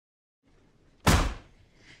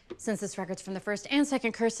Since this record's from the first and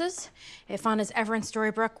second curses, if Anna's ever in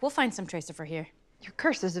Storybrooke, we'll find some trace of her here. Your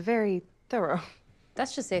curse is very thorough.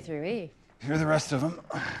 That's just A through E. Here are the rest of them.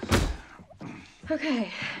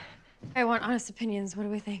 Okay. I want honest opinions. What do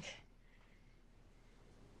we think?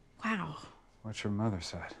 Wow. What's your mother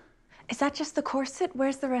said? Is that just the corset?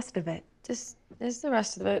 Where's the rest of it? There's the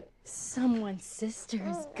rest of it. Someone's sister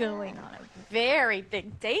is going on a very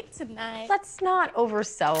big date tonight. Let's not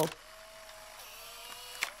oversell.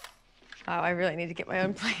 Wow, I really need to get my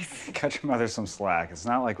own place. Cut your mother some slack. It's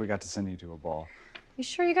not like we got to send you to a ball. You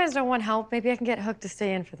sure you guys don't want help? Maybe I can get Hook to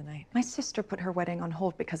stay in for the night. My sister put her wedding on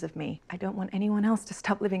hold because of me. I don't want anyone else to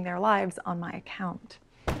stop living their lives on my account.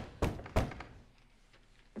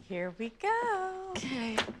 Here we go.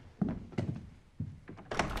 Okay.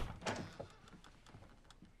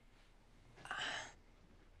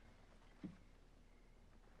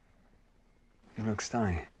 You look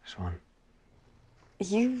stunning, Swan.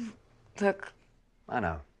 You look... I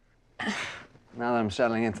know. Now that I'm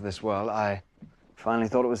settling into this world, I finally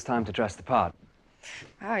thought it was time to dress the part.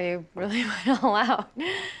 Wow, you really went all out.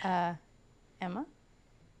 Emma?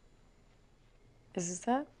 Is this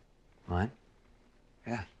that? Mine?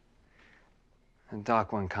 Yeah. The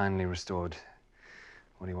Dark One kindly restored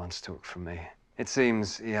what he once took from me. It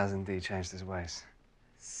seems he has indeed changed his ways.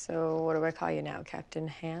 So what do I call you now, Captain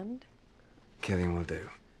Hand? Killian will do.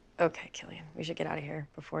 Okay, Killian, we should get out of here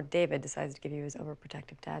before David decides to give you his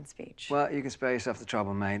overprotective dad speech. Well, you can spare yourself the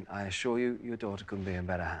trouble, mate. I assure you, your daughter couldn't be in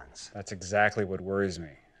better hands. That's exactly what worries me,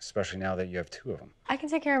 especially now that you have two of them. I can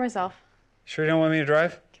take care of myself. Sure you don't want me to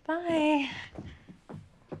drive? Goodbye.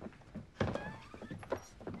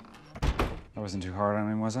 I wasn't too hard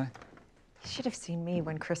on him, was I? You should have seen me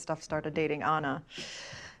when Christoph started dating Anna.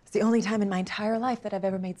 It's the only time in my entire life that I've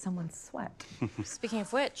ever made someone sweat. Speaking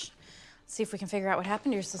of which, let's see if we can figure out what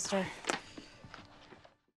happened to your sister.